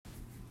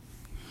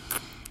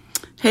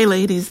Hey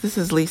ladies, this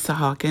is Lisa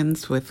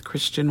Hawkins with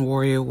Christian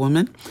Warrior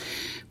Woman.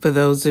 For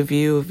those of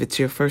you, if it's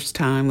your first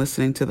time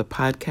listening to the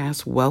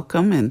podcast,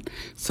 welcome and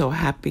so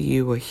happy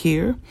you are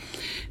here.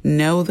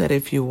 Know that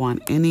if you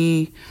want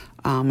any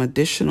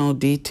additional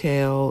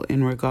detail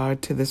in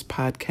regard to this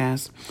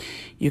podcast,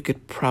 you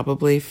could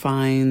probably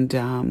find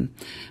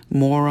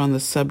more on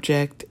the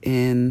subject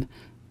in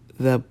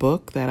the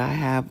book that I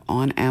have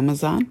on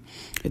Amazon.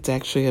 It's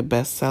actually a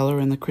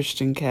bestseller in the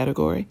Christian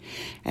category,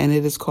 and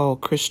it is called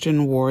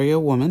Christian Warrior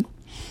Woman,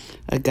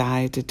 a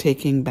guide to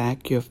taking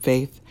back your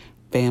faith,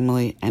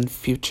 family, and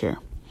future.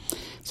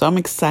 So I'm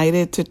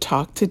excited to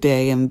talk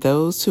today, and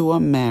those who are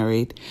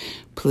married,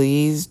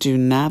 please do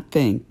not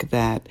think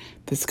that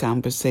this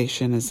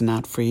conversation is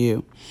not for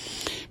you,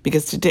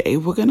 because today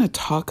we're going to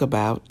talk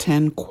about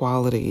 10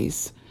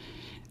 qualities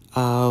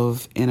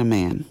in a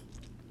man.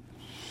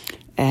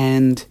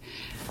 And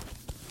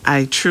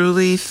I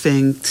truly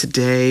think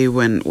today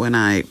when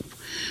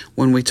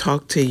we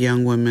talk to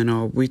young women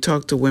or we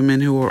talk to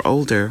women who are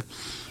older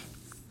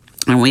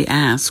and we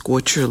ask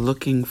what you're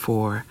looking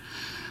for,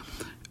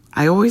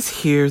 I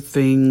always hear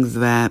things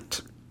that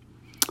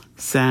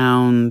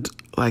sound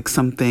like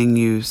something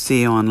you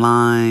see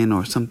online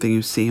or something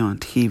you see on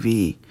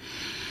TV.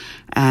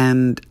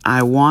 And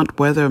I want,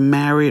 whether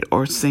married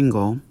or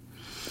single,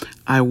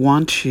 I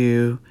want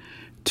you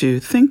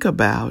to think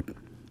about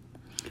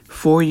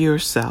for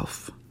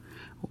yourself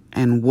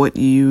and what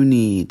you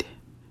need.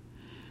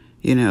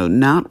 You know,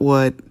 not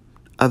what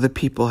other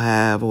people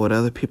have or what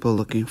other people are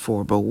looking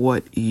for, but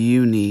what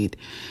you need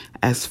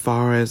as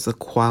far as the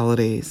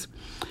qualities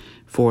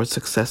for a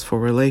successful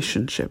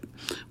relationship.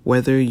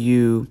 Whether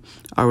you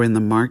are in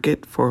the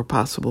market for a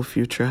possible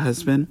future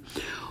husband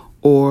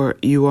or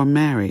you are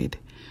married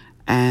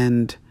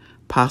and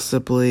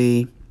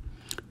possibly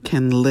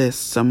can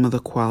list some of the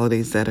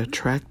qualities that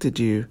attracted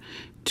you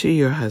to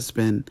your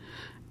husband.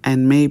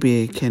 And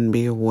maybe it can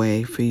be a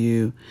way for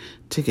you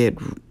to get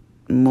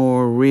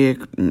more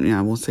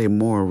I won't say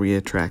more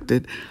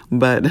reattracted,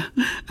 but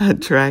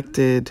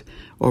attracted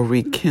or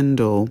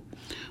rekindle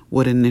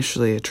what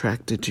initially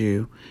attracted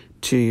you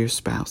to your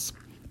spouse.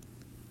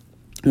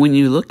 When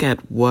you look at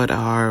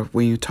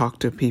when you talk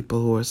to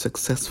people who are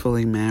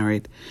successfully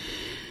married,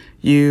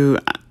 you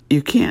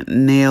can't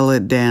nail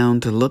it down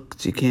to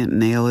looks, you can't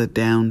nail it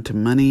down to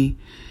money.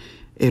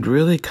 It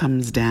really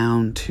comes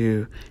down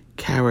to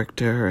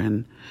character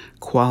and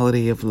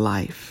quality of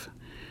life.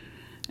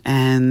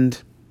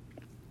 And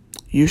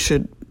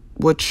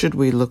what should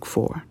we look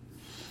for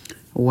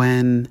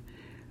when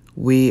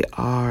we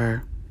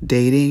are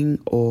dating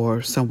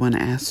or someone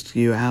asks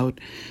you out?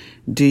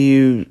 Do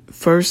you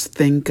first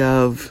think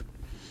of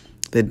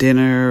the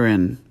dinner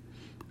and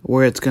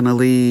where it's going to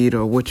lead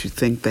or what you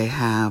think they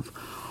have?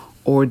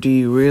 Or do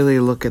you really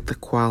look at the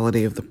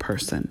quality of the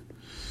person?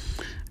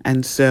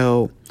 And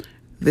so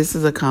this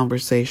is a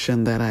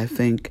conversation that I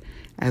think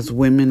as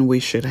women we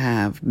should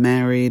have.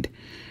 Married,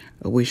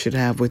 we should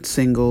have with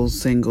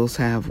singles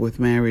have with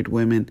married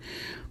women,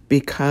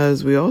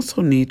 because we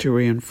also need to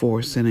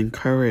reinforce and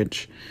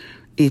encourage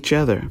each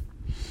other.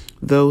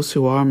 Those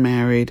who are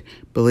married,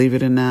 believe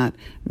it or not,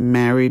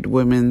 married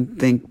women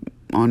think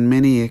on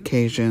many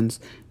occasions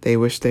they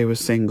wish they were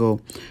single,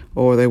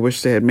 or they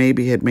wish they had made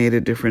a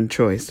different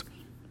choice.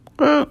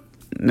 Well,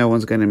 no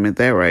one's going to admit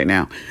that right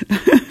now.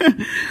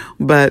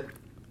 But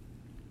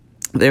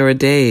there are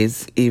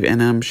days,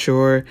 and I'm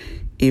sure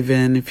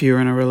even if you're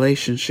in a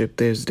relationship,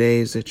 there's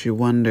days that you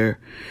wonder,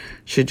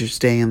 should you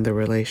stay in the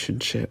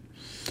relationship?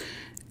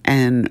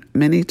 And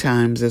many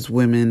times as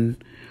women,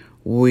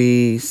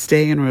 we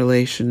stay in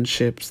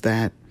relationships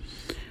that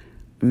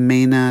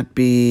may not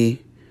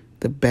be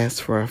the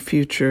best for our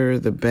future,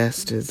 the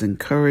best is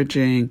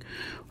encouraging,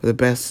 or the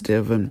best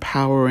of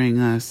empowering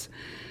us,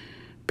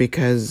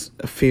 because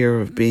of fear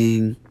of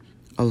being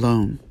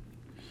alone.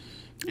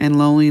 And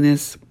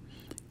loneliness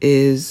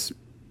is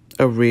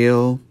a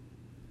real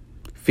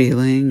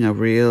feeling, a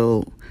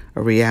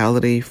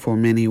reality for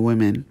many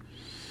women.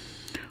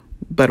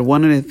 But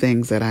one of the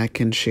things that I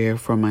can share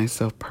for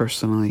myself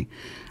personally,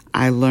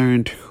 I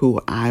learned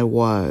who I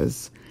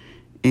was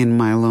in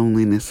my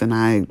loneliness, and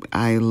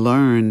I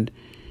learned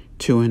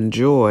to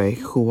enjoy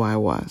who I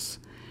was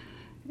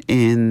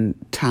in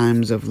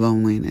times of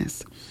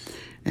loneliness,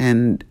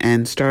 and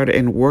started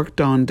and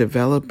worked on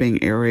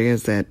developing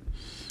areas that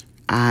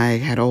I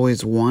had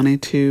always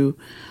wanted to,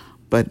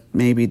 but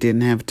maybe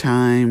didn't have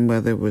time,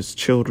 whether it was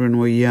children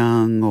were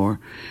young or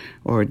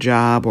a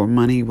job or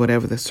money,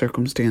 whatever the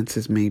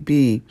circumstances may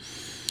be.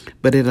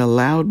 But it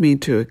allowed me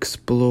to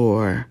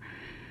explore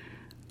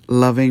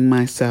loving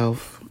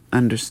myself,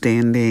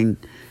 understanding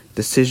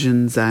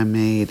decisions I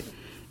made,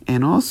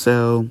 and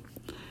also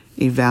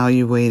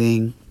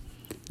evaluating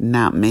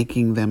not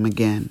making them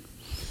again.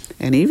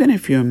 And even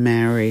if you're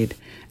married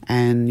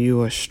and you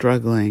are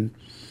struggling,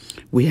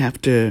 we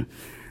have to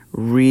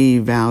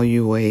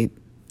reevaluate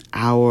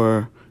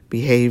our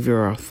behavior,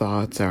 our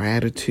thoughts, our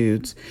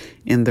attitudes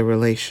in the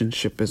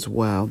relationship as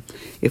well,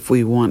 if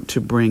we want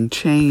to bring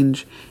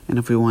change and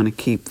if we want to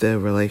keep the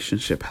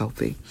relationship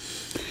healthy.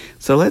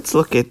 So let's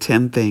look at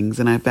 10 things,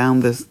 and I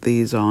found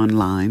these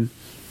online,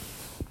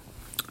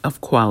 of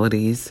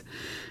qualities,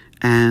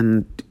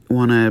 and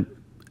want to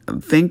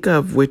think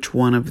of which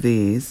one of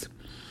these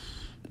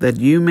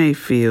that you may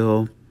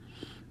feel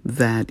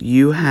that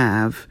you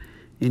have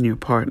in your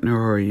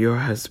partner or your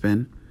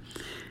husband,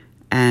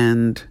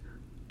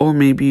 or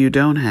maybe you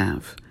don't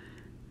have.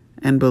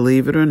 And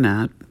believe it or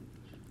not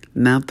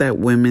that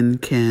women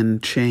can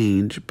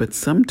change, but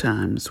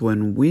sometimes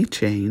when we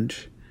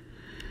change,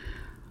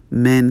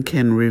 men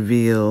can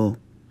reveal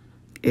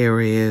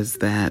areas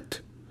that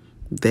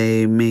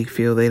they may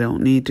feel they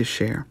don't need to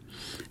share.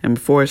 And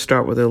before I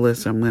start with a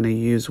list, I'm going to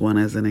use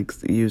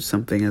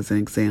something as an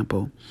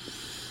example.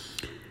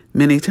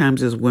 Many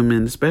times as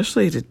women,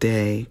 especially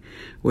today,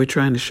 we're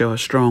trying to show how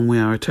strong we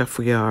are, how tough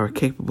we are, how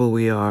capable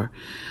we are,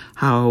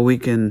 how we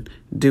can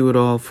do it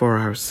all for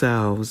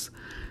ourselves,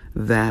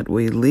 that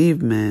we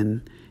leave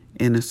men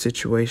in a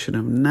situation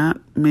of not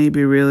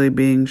maybe really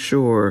being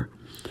sure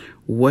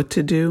what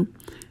to do,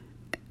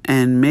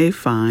 and may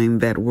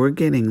find that we're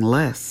getting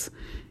less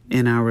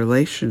in our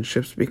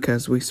relationships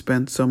because we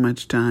spend so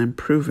much time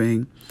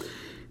proving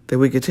that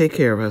we could take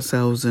care of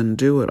ourselves and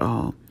do it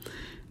all.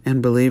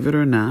 And believe it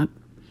or not,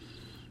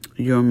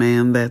 your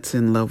man that's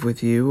in love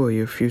with you, or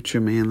your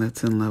future man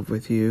that's in love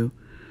with you,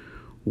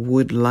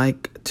 would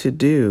like to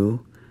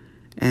do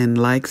and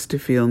likes to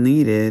feel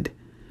needed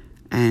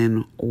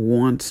and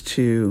wants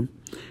to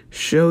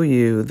show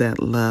you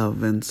that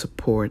love and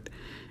support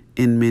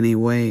in many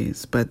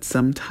ways. But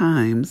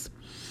sometimes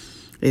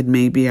it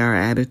may be our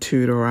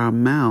attitude or our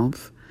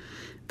mouth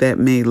that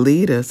may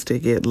lead us to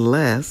get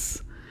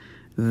less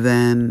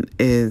than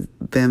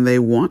they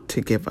want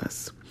to give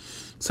us.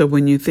 So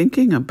when you're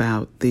thinking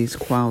about these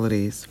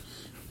qualities,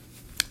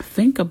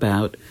 think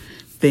about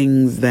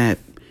things that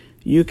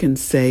you can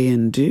say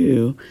and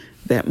do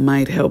that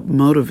might help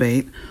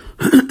motivate,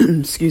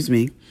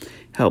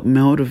 help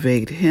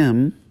motivate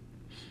him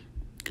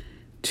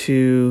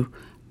to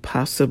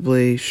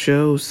possibly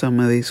show some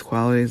of these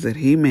qualities that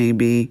he may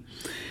be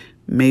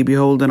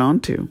holding on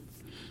to.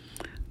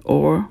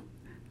 Or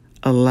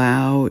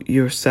allow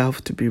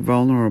yourself to be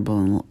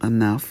vulnerable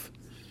enough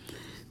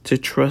to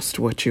trust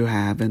what you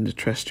have and to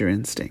trust your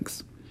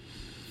instincts.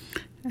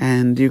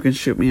 And you can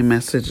shoot me a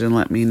message and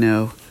let me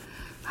know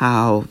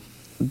how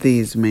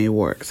these may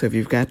work. So if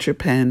you've got your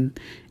pen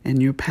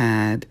and your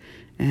pad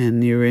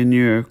and you're in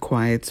your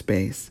quiet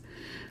space,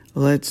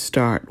 let's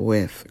start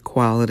with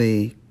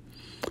quality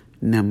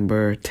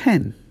number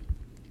 10.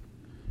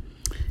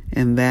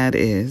 And that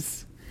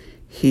is,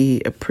 he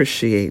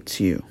appreciates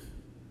you.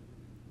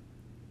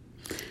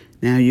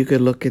 Now you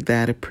could look at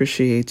that,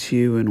 appreciates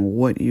you and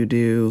what you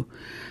do,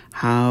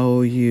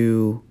 how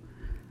you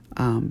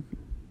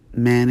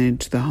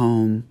manage the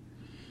home,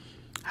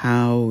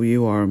 how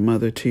you are a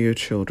mother to your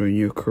children,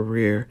 your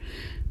career.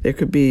 There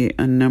could be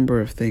a number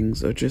of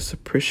things, or just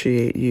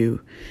appreciate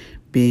you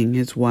being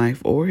his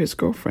wife or his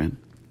girlfriend.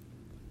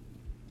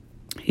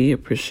 He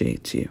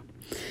appreciates you.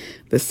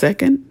 The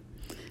second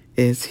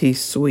is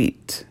he's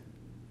sweet.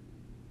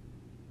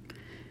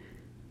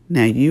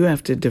 Now you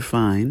have to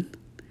define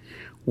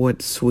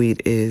what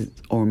sweet is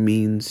or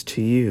means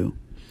to you.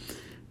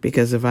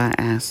 Because if I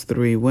ask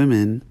 3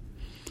 women,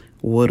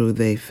 what do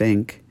they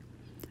think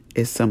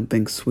is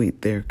something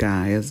sweet their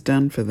guy has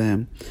done for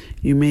them,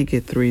 you may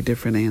get 3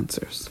 different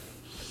answers.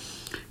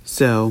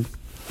 So,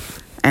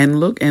 and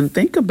look and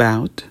think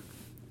about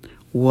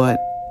what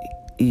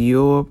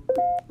your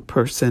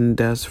person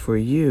does for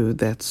you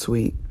that's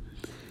sweet.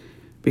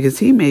 Because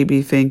he may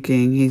be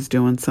thinking he's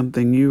doing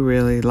something you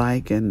really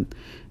like and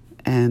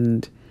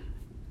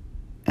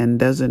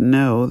doesn't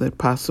know that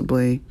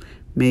possibly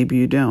maybe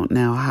you don't.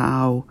 Now,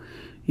 how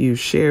you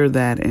share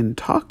that and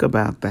talk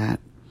about that,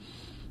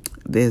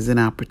 there's an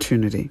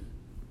opportunity.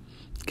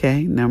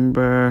 Okay,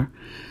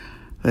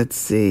 let's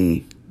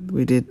see.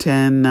 We did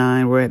 10,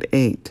 9, we're at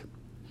 8.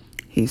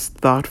 He's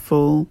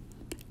thoughtful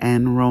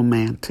and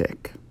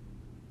romantic.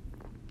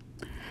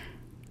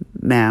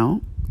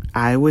 Now,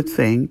 I would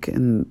think,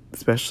 and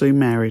especially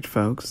married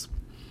folks,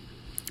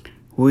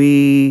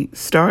 we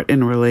start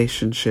in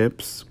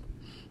relationships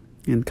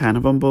and kind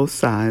of on both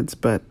sides,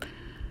 but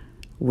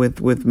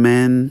with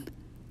men,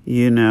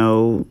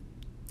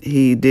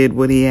 he did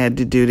what he had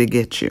to do to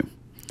get you.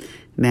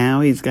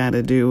 Now he's got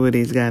to do what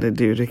he's got to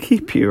do to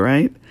keep you,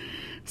 right?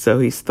 So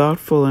he's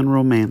thoughtful and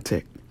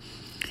romantic.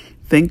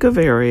 Think of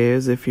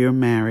areas, if you're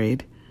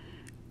married,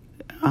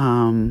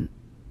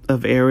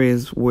 of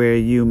areas where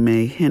you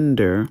may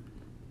hinder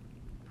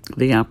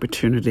the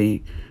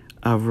opportunity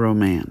of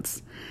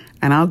romance.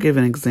 And I'll give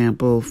an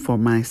example for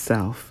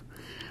myself.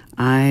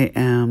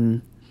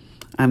 I'm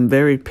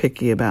very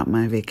picky about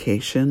my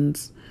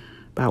vacations,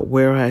 about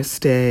where I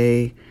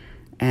stay,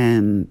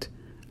 and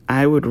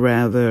I would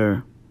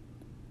rather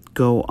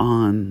go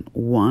on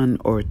 1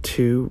 or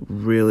 2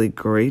 really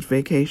great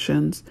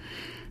vacations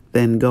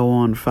than go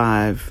on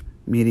 5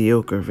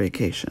 mediocre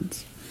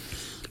vacations.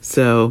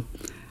 So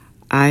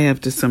I have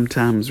to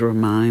sometimes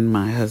remind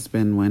my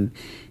husband when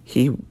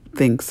he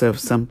thinks of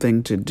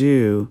something to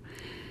do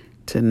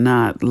to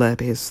not let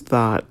his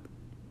thought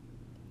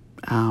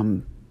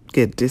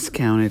get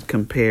discounted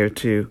compared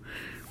to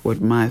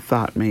what my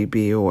thought may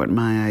be or what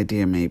my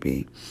idea may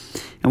be.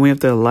 And we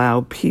have to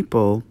allow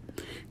people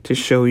to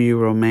show you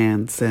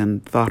romance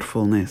and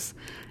thoughtfulness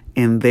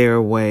in their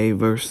way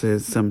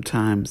versus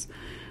sometimes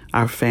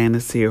our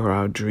fantasy or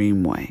our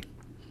dream way.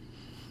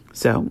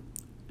 So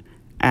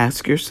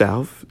ask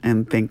yourself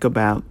and think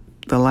about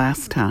the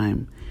last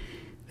time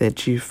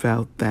that you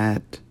felt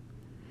that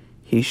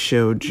he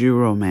showed you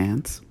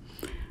romance.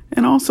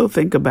 And also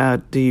think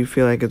about, do you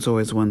feel like it's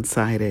always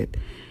one-sided?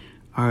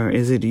 Or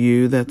is it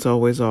you that's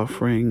always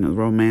offering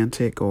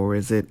romantic, or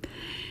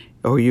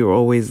you're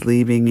always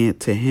leaving it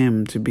to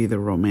him to be the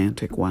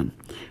romantic one,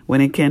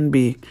 when it can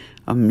be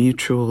a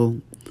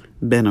mutual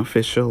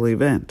beneficial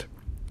event?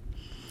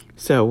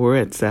 So we're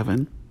at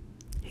 7.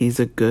 He's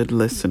a good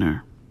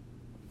listener.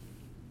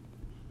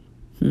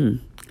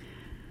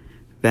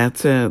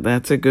 That's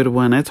a good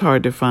one. That's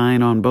hard to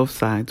find on both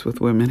sides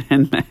with women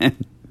and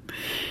men.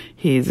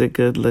 He's a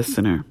good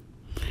listener.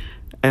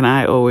 And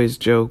I always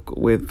joke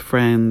with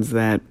friends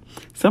that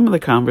some of the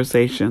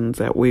conversations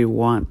that we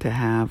want to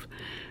have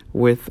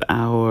with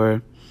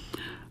our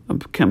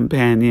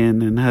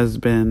companion and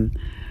husband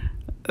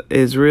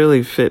is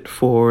really fit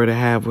for to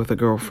have with a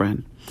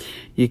girlfriend.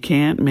 You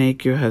can't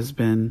make your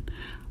husband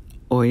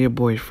or your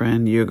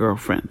boyfriend your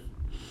girlfriend.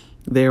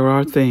 There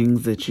are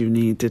things that you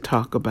need to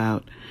talk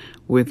about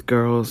with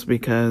girls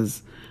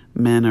because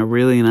men are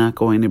really not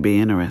going to be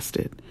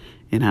interested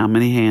in how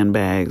many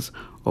handbags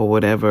or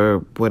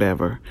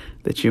whatever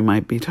that you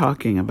might be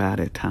talking about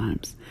at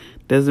times.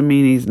 Doesn't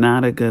mean he's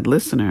not a good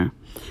listener,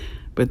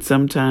 but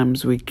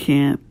sometimes we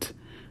can't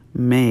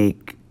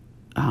make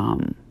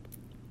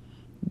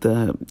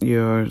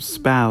your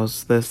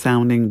spouse the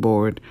sounding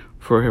board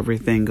for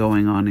everything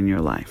going on in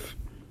your life.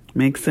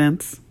 Make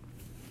sense?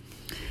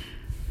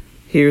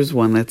 Here's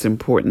one that's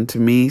important to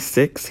me.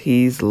 6,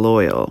 he's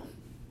loyal.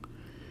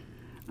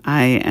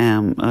 I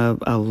am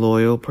a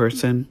loyal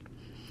person.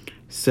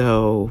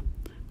 So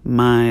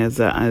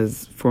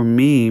for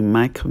me,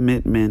 my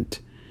commitment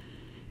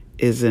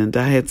isn't,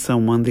 I had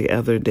someone the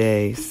other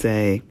day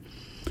say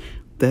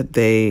that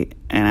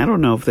and I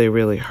don't know if they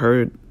really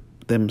heard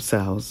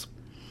themselves,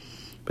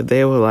 but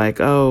they were like,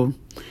 oh,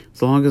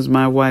 as long as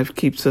my wife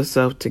keeps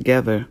herself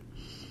together,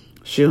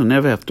 she'll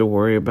never have to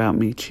worry about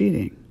me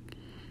cheating.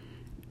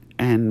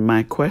 And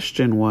my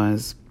question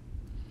was,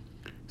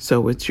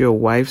 so it's your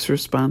wife's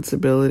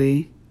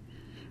responsibility,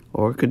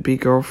 or it could be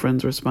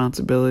girlfriend's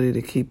responsibility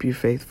to keep you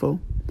faithful?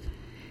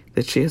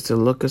 That she has to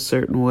look a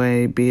certain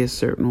way, be a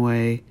certain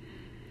way,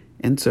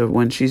 and so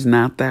when she's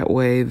not that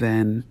way,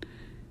 then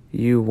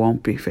you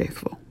won't be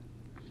faithful.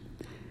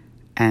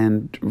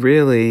 And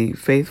really,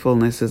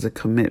 faithfulness is a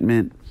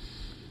commitment,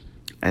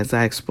 as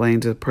I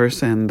explained to the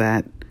person,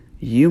 that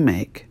you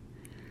make.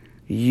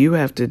 You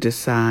have to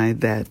decide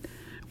that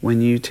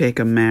when you take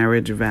a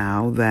marriage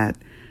vow, that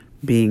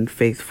being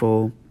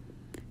faithful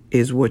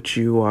is what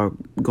you are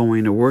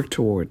going to work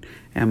toward.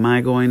 Am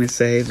I going to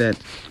say that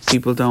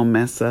people don't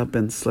mess up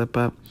and slip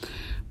up?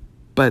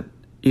 But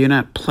you're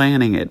not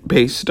planning it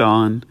based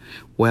on,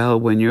 well,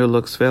 when your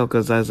looks fail,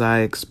 because as I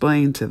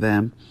explained to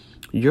them,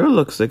 your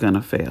looks are going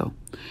to fail.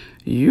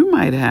 You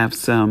might have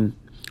some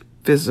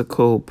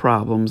physical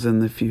problems in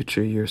the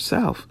future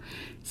yourself.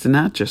 It's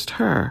not just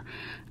her.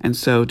 And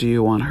so do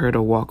you want her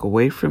to walk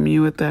away from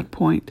you at that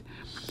point?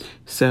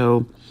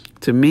 So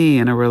to me,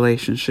 in a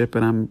relationship,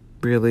 and I'm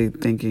really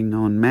thinking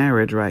on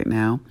marriage right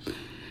now,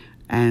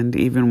 and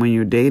even when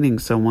you're dating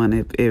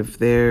someone, if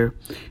they're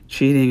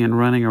cheating and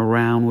running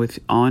around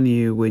on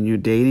you when you're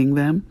dating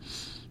them,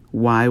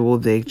 why will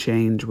they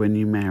change when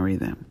you marry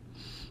them?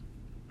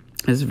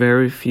 There's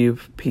very few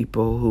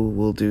people who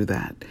will do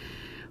that.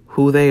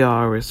 Who they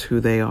are is who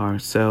they are.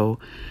 So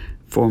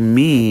for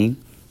me,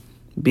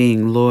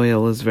 being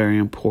loyal is very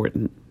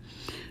important,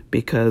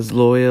 because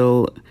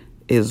loyal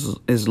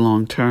is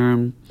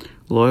long-term.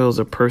 Loyal as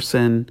a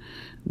person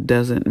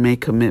doesn't make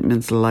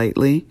commitments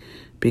lightly,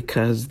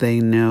 because they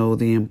know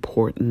the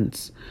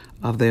importance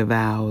of their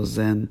vows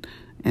and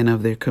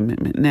of their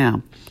commitment.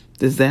 Now,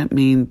 does that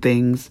mean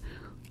things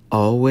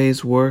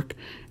always work?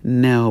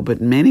 No,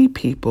 but many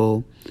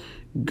people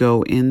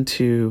go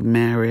into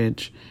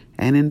marriage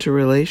and into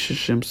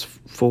relationships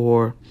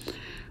for,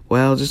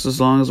 well, just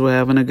as long as we're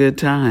having a good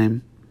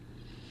time.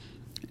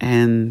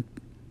 And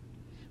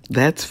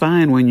that's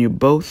fine when you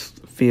both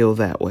feel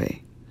that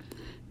way.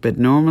 But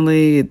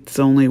normally it's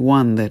only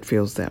one that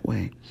feels that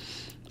way.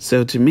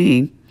 So to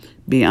me,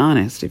 be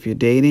honest. If you're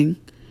dating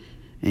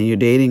and you're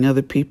dating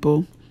other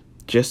people,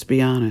 just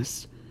be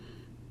honest.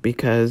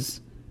 Because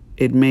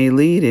it may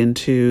lead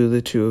into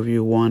the two of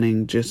you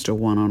wanting just a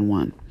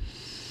one-on-one.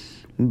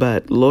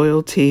 But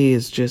loyalty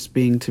is just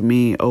being, to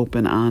me,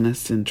 open,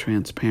 honest, and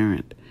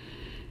transparent,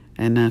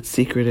 and not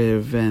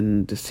secretive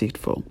and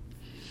deceitful.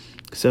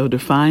 So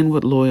define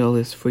what loyal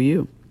is for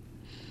you.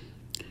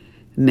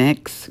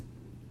 Next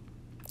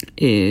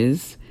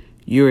is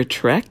you're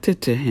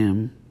attracted to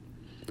him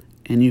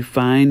and you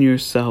find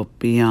yourself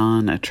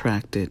beyond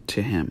attracted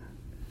to him.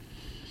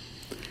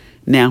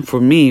 Now, for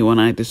me, when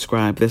I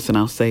describe this, and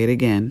I'll say it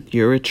again,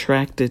 you're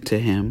attracted to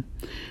him,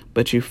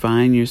 but you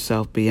find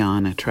yourself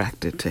beyond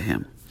attracted to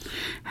him.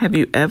 Have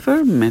you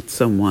ever met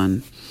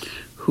someone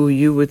who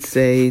you would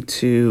say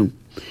to,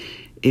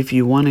 if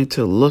you wanted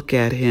to look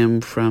at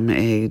him from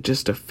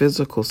just a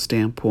physical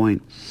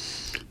standpoint,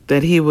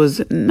 that he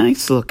was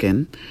nice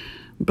looking,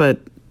 but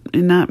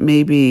not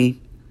maybe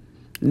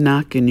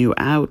knocking you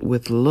out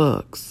with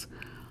looks,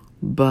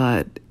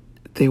 but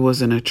there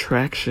was an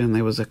attraction,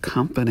 there was a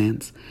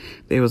confidence,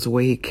 there was a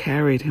way he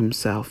carried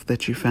himself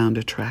that you found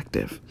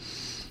attractive.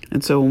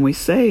 And so when we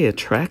say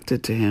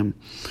attracted to him,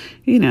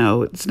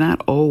 it's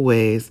not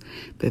always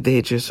that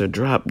they just are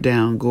drop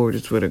down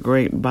gorgeous with a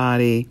great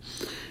body,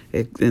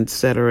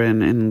 etc.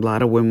 And a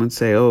lot of women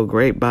say, oh,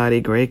 great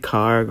body, great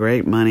car,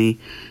 great money,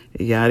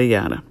 yada,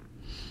 yada.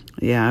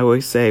 Yeah, I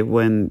always say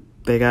when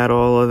they got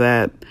all of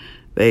that,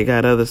 they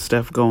got other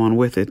stuff going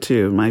with it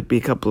too. Might be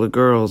a couple of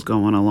girls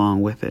going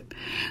along with it.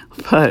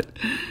 But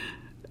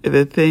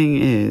the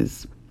thing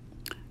is,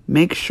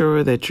 make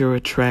sure that your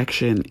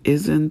attraction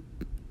isn't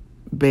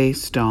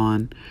based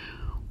on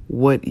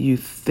what you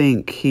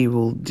think he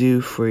will do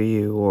for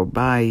you or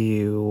buy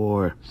you,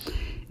 or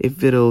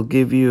if it'll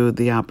give you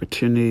the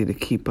opportunity to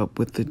keep up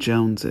with the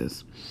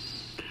Joneses.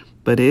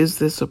 But is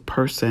this a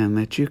person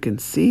that you can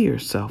see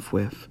yourself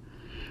with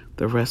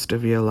the rest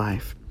of your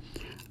life?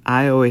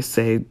 I always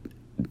say,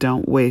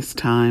 don't waste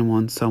time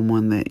on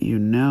someone that you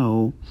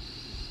know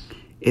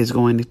is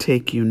going to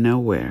take you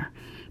nowhere.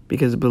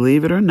 Because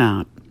believe it or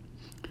not,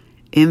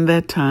 in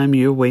that time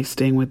you're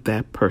wasting with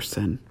that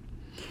person,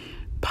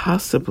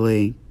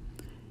 possibly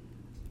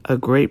a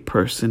great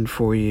person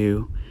for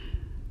you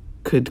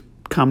could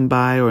come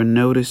by or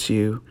notice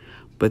you,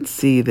 but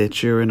see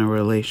that you're in a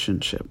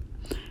relationship.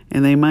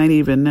 And they might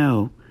even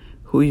know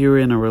who you're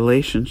in a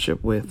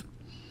relationship with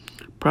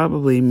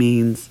probably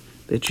means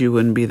that you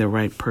wouldn't be the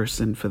right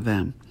person for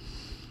them.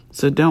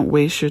 So don't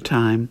waste your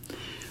time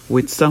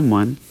with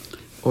someone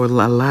or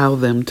allow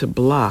them to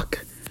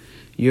block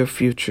your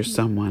future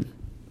someone.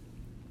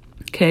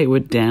 Okay, we're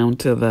down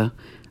to the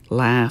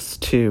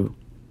last two.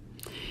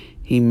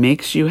 He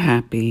makes you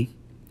happy.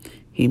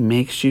 He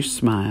makes you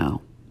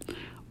smile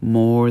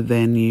more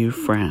than you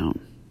frown.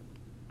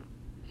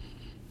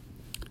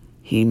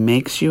 He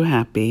makes you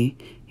happy.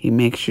 He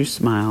makes you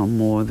smile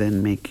more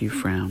than make you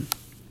frown.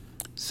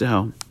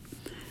 So,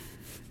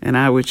 and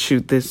I would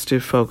shoot this to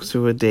folks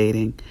who are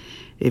dating.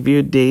 If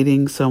you're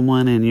dating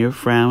someone and you're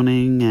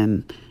frowning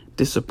and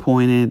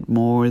disappointed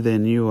more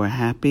than you are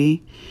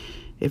happy,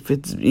 if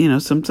it's,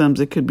 sometimes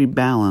it could be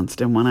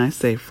balanced. And when I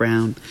say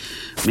frown,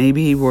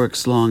 maybe he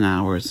works long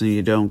hours and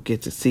you don't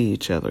get to see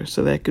each other.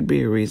 So that could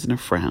be a reason to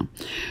frown.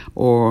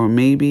 Or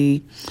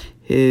maybe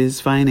his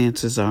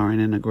finances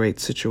aren't in a great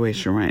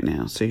situation right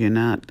now, so you're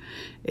not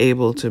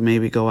able to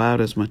maybe go out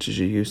as much as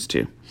you used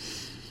to.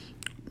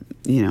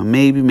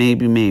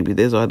 Maybe.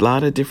 There's a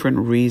lot of different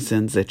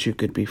reasons that you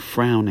could be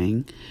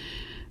frowning.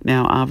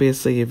 Now,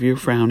 obviously, if you're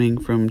frowning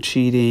from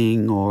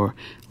cheating or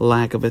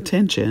lack of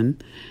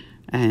attention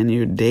and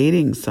you're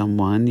dating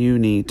someone, you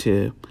need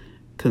to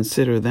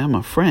consider them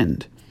a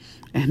friend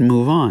and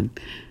move on.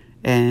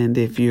 And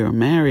if you're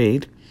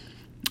married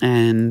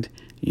and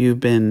you've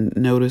been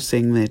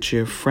noticing that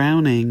you're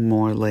frowning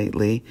more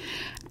lately,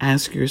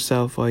 ask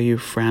yourself, are you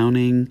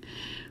frowning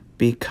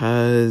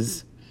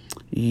because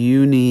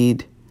you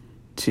need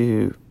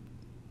to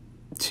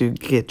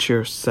get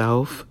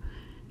yourself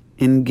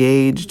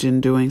engaged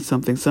in doing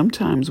something?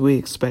 Sometimes we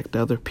expect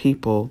other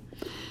people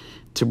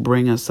to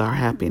bring us our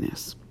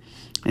happiness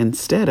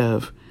instead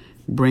of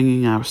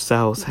bringing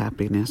ourselves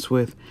happiness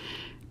with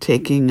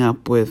taking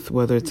up with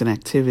whether it's an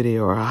activity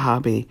or a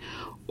hobby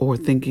or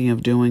thinking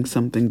of doing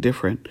something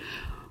different.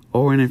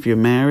 And if you're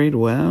married,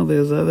 well,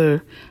 there's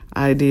other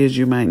ideas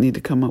you might need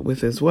to come up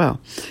with as well.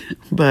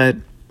 But,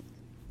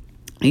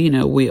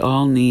 we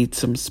all need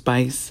some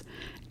spice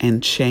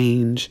and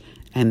change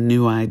and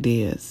new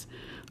ideas.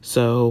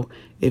 So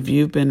if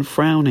you've been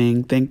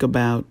frowning, think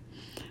about,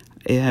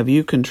 have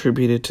you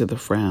contributed to the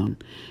frown?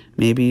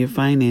 Maybe your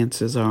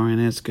finances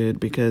aren't as good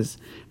because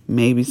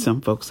maybe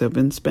some folks have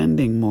been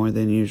spending more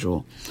than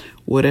usual.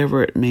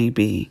 Whatever it may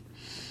be,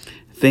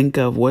 think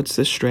of what's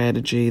the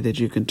strategy that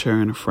you can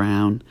turn a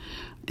frown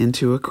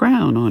into a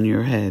crown on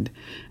your head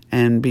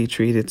and be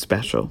treated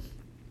special.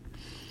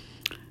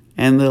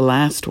 And the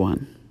last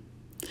one,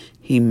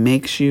 he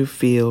makes you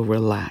feel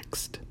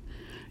relaxed.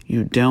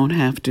 You don't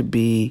have to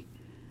be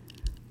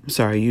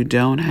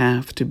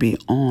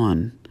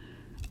on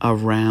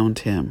around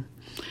him.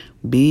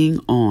 Being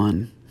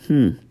on.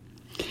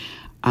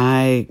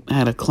 I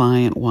had a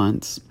client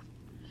once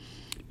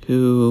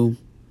who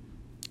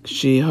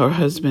her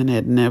husband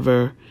had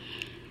never,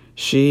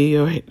 she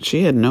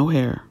had no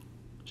hair.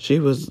 She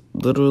was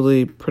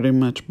literally pretty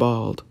much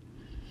bald.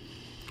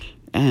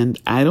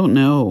 And I don't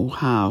know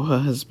how her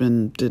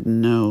husband didn't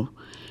know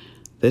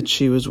that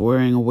she was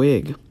wearing a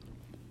wig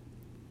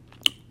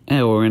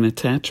or an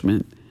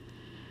attachment.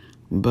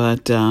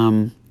 But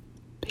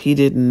he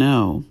didn't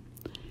know.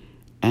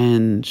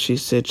 And she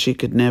said she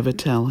could never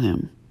tell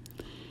him.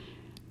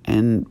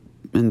 And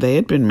they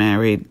had been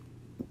married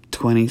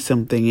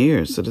 20-something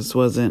years. So this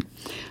wasn't,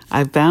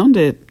 I found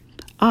it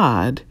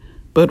odd,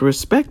 but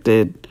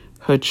respected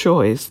her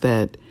choice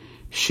that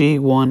she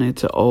wanted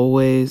to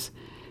always,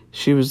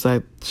 she was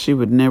like, she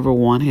would never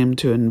want him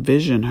to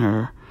envision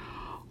her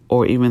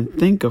or even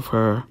think of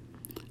her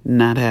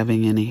not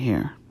having any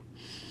hair.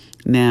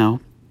 Now,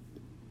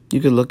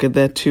 you could look at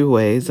that two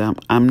ways.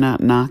 I'm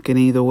not knocking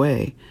either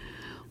way.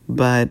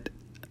 But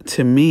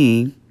to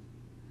me,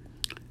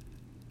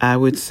 I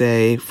would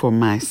say for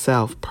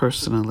myself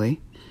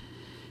personally,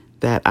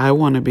 that I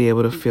want to be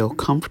able to feel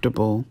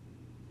comfortable.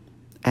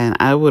 And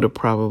I would have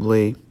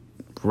probably,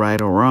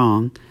 right or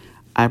wrong,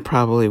 I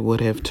probably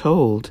would have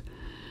told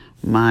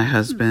my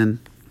husband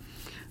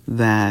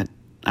that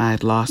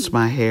I'd lost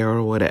my hair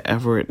or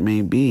whatever it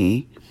may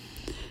be,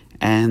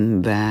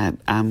 and that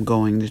I'm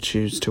going to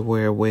choose to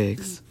wear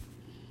wigs.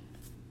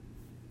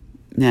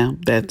 Now,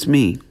 that's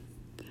me.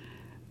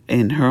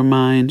 In her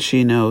mind,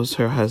 she knows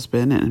her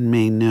husband and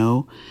may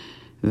know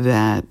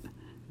that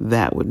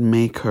that would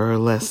make her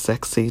less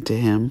sexy to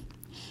him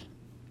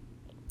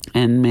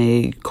and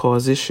may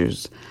cause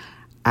issues.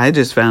 I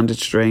just found it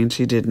strange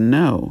he didn't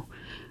know.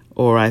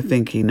 Or I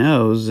think he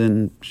knows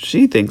and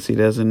she thinks he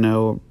doesn't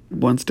know or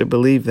wants to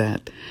believe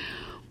that.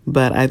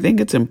 But I think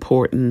it's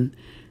important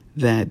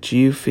that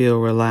you feel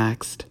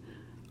relaxed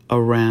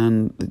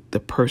around the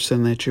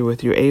person that you're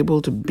with. You're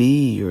able to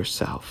be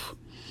yourself.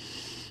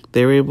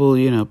 They're able,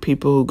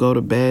 people who go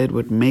to bed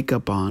with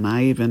makeup on.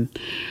 I even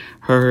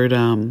heard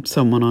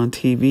someone on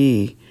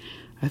TV,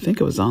 I think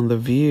it was on The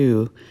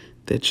View,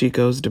 that she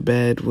goes to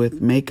bed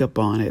with makeup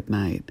on at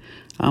night.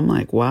 I'm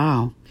like,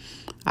 wow,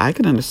 I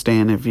can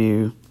understand if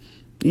you,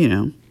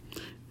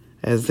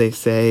 as they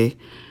say,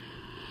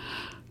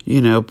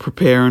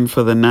 preparing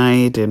for the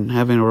night and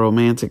having a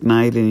romantic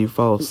night and you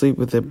fall asleep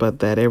with it, but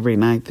that every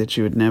night that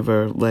you would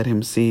never let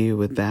him see you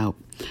without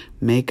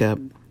makeup,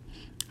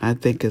 I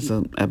think is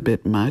a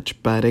bit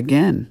much. But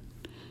again,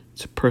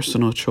 it's a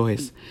personal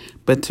choice.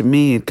 But to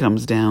me, it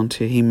comes down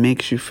to he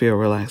makes you feel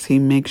relaxed. He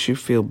makes you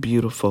feel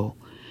beautiful.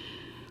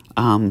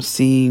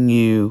 Seeing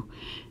you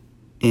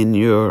in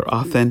your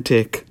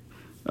authentic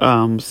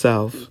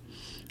self.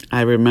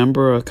 I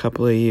remember a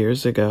couple of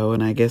years ago,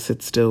 and I guess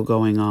it's still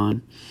going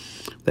on,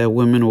 that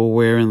women were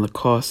wearing the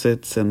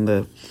corsets and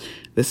the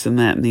this and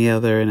that and the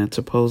other, and it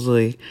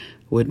supposedly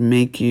would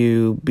make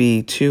you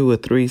be 2 or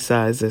 3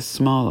 sizes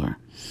smaller.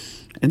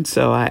 And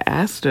so I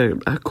asked her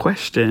a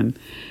question,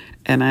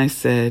 and I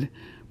said,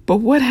 but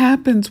what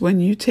happens when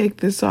you take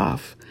this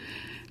off?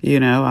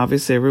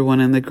 Obviously everyone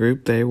in the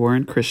group, they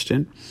weren't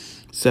Christian,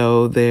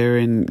 so they're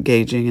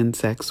engaging in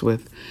sex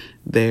with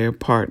their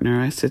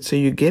partner. I said, so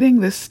you're getting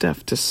this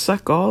stuff to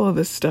suck all of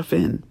this stuff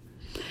in.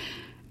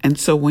 And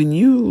so when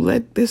you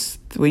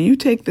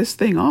take this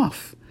thing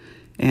off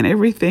and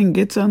everything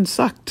gets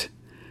unsucked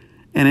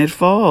and it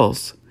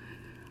falls,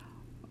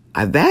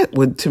 that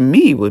would, to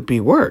me, would be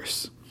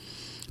worse.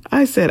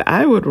 I said,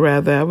 I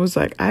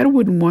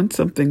wouldn't want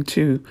something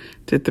 2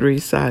 to 3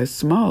 size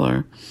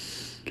smaller,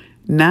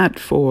 not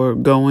for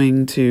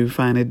going to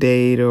find a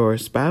date or a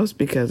spouse,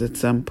 because at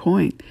some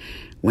point,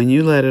 when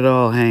you let it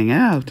all hang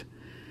out,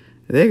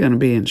 they're going to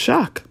be in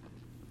shock.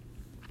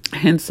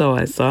 And so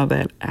I saw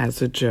that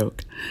as a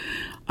joke.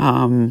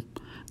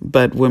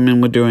 But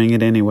women were doing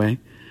it anyway.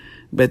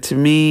 But to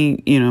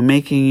me,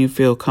 making you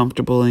feel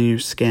comfortable in your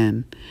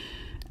skin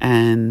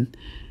and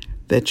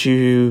that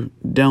you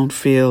don't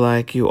feel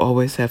like you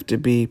always have to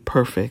be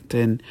perfect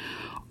and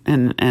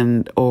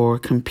or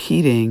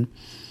competing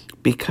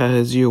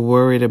because you're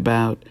worried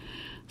about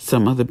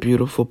some other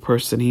beautiful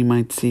person he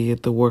might see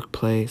at the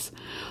workplace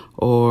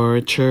or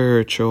a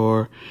church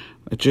or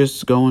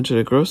just going to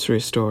the grocery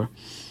store.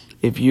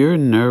 If you're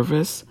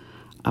nervous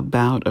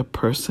about a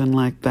person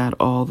like that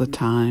all the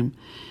time,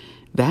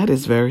 that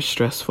is very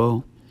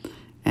stressful.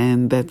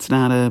 And that's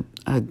not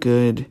a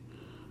good,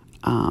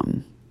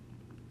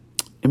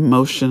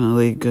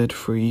 emotionally good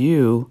for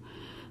you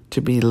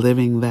to be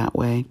living that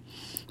way.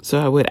 So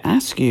I would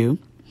ask you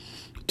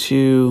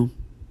to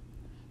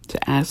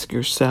ask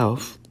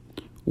yourself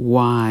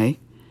why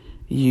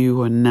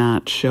you are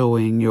not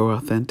showing your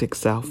authentic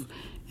self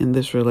in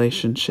this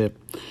relationship.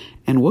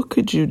 And what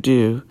could you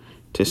do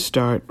to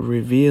start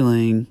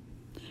revealing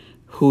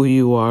who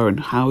you are and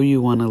how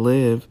you want to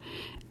live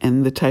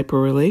and the type of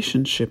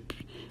relationship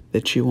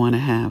that you want to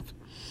have.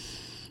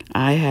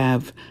 I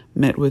have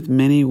met with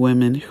many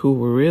women who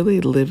were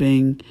really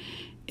living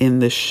in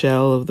the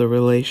shell of the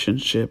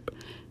relationship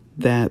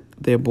that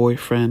their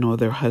boyfriend or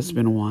their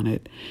husband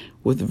wanted,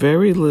 with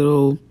very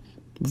little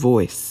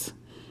voice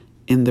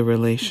in the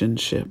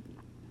relationship.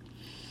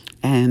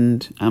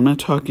 And I'm not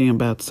talking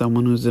about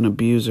someone who's an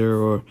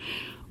abuser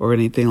or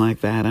anything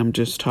like that. I'm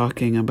just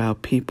talking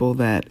about people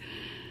that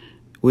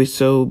we're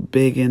so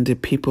big into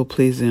people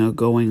pleasing or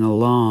going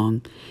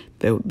along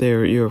that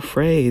you're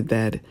afraid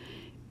that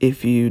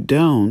if you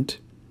don't,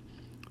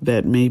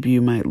 that maybe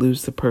you might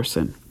lose the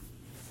person.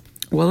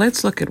 Well,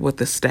 let's look at what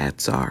the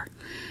stats are.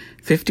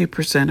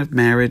 50% of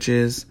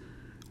marriages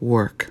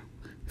work,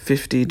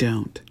 50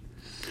 don't.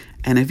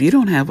 And if you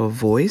don't have a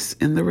voice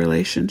in the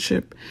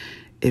relationship,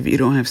 if you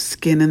don't have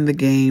skin in the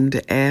game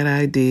to add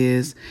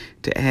ideas,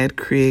 to add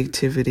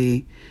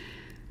creativity,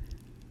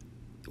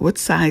 what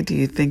side do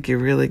you think you're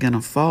really going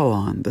to fall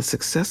on? The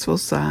successful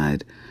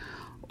side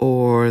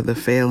or the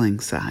failing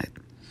side?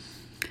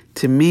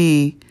 To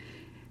me,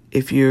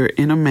 if you're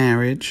in a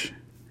marriage,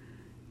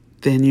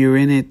 then you're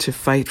in it to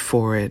fight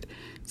for it.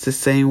 It's the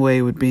same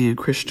way with being a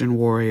Christian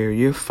warrior.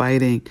 You're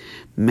fighting.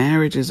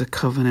 Marriage is a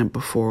covenant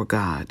before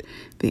God.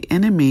 The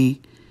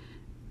enemy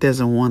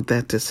doesn't want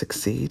that to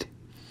succeed.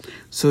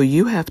 So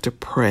you have to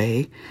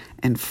pray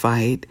and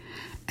fight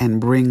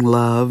and bring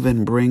love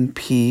and bring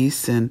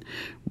peace and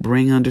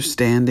bring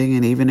understanding.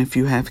 And even if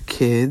you have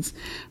kids,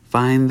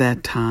 find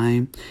that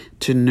time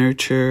to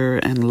nurture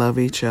and love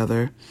each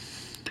other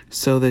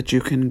so that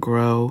you can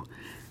grow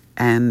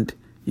and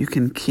you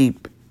can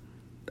keep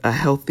a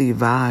healthy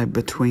vibe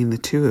between the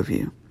two of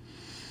you.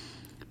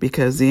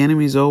 Because the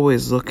enemy's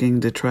always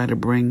looking to try to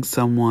bring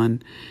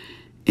someone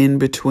in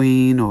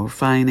between, or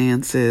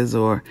finances,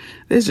 or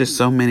there's just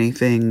so many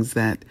things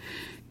that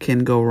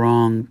can go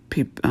wrong.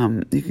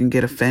 You can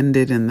get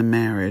offended in the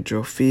marriage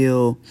or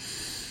feel,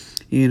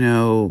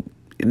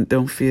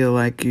 don't feel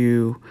like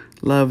you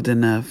loved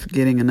enough,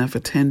 getting enough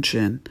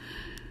attention.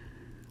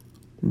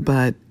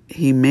 But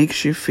he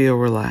makes you feel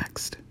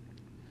relaxed.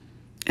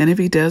 And if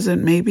he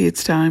doesn't, maybe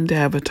it's time to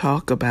have a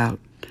talk about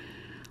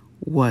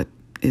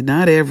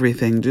not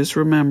everything. Just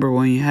remember,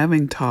 when you're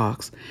having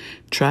talks,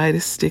 try to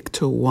stick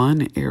to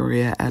one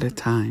area at a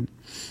time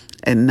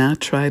and not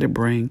try to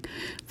bring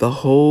the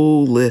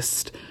whole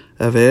list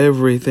of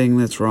everything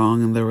that's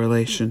wrong in the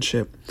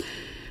relationship.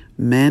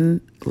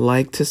 Men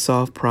like to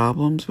solve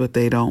problems, but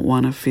they don't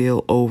want to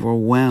feel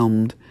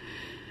overwhelmed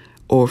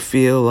or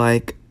feel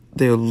like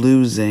they're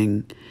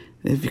losing.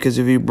 Because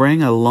if you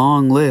bring a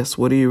long list,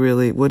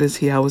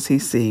 how is he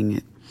seeing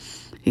it?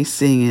 He's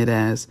seeing it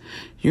as,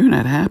 you're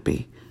not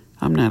happy.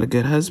 I'm not a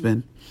good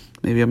husband.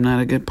 Maybe I'm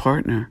not a good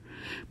partner.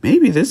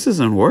 Maybe this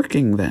isn't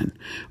working then.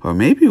 Or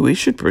maybe we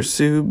should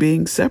pursue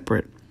being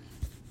separate.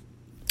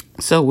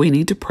 So we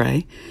need to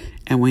pray,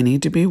 and we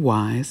need to be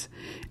wise,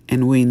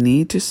 and we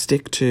need to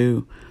stick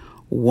to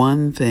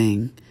one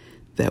thing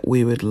that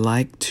we would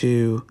like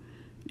to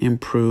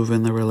improve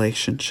in the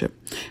relationship,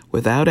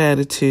 without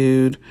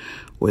attitude,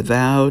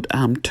 without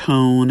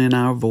tone in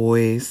our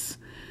voice,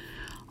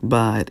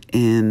 but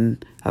in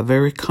a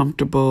very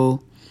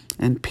comfortable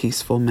and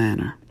peaceful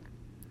manner.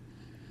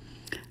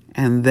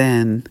 And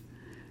then,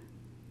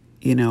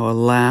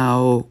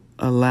 allow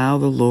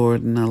the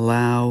Lord and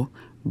allow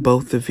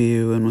both of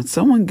you. And when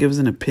someone gives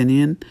an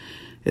opinion,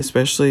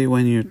 especially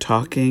when you're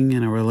talking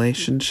in a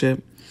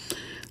relationship,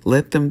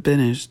 let them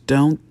finish.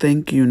 Don't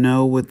think you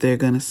know what they're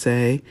going to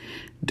say.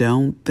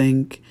 Don't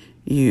think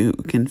you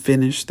can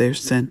finish their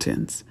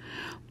sentence.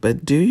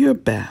 But do your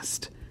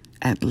best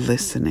at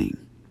listening.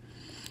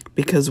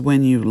 Because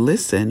when you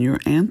listen, your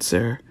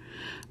answer,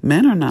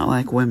 men are not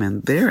like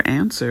women. Their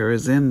answer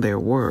is in their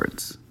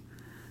words.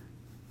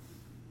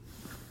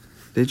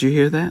 Did you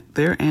hear that?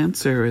 Their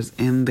answer is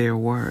in their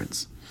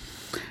words.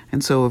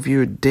 And so if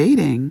you're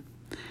dating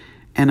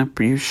and if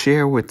you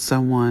share with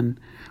someone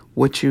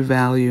what you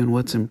value and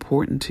what's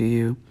important to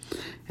you,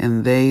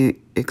 and they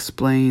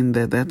explain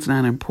that that's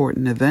not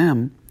important to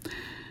them,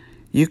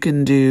 you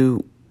can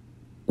do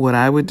what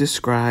I would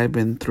describe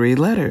in 3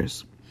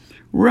 letters.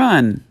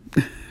 Run.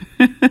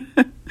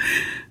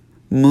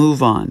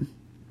 Move on.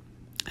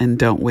 And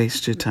don't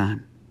waste your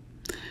time.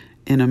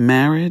 In a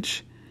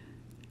marriage,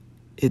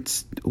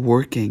 it's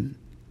working.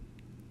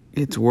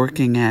 It's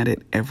working at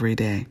it every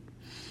day.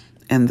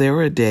 And there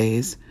are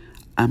days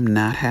I'm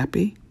not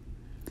happy.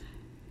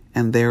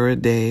 And there are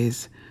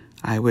days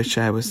I wish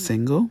I was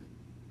single.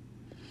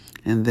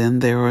 And then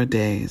there are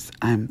days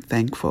I'm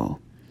thankful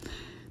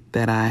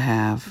that I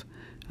have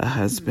a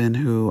husband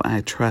who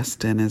I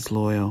trust and is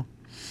loyal.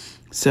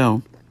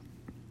 So,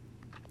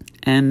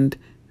 and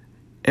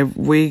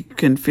we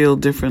can feel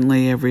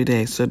differently every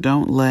day. So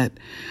don't let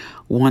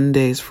one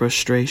day's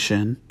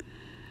frustration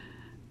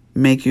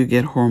make you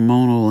get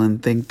hormonal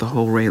and think the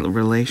whole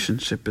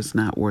relationship is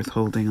not worth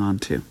holding on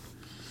to.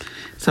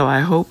 So I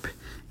hope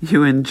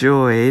you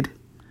enjoyed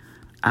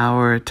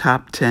our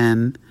top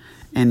 10,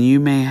 and you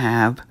may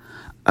have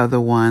other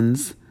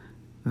ones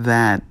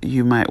that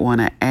you might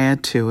want to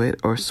add to it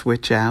or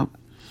switch out.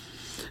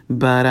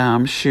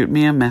 But shoot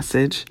me a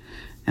message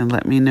and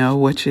let me know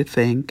what you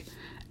think.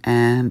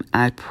 And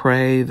I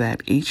pray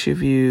that each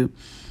of you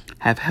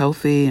have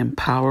healthy,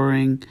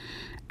 empowering,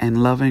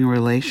 and loving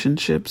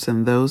relationships.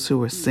 And those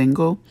who are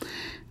single,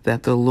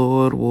 that the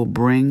Lord will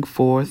bring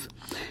forth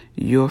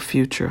your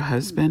future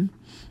husband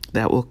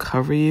that will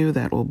cover you,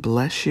 that will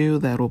bless you,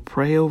 that will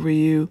pray over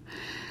you,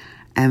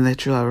 and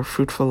that you'll have a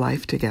fruitful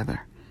life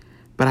together.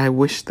 But I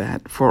wish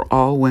that for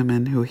all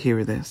women who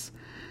hear this,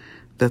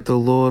 that the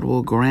Lord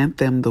will grant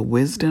them the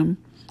wisdom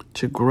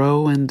to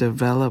grow and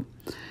develop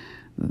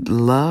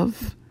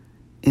love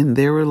in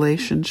their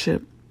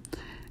relationship.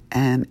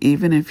 And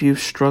even if you've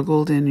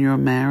struggled in your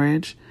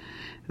marriage,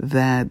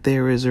 that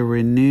there is a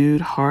renewed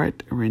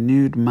heart, a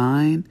renewed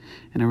mind,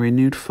 and a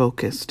renewed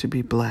focus to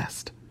be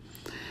blessed.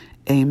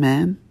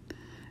 Amen.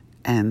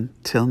 And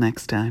till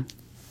next time.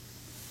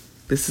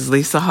 This is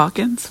Lisa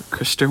Hawkins,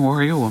 Christian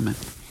Warrior Woman.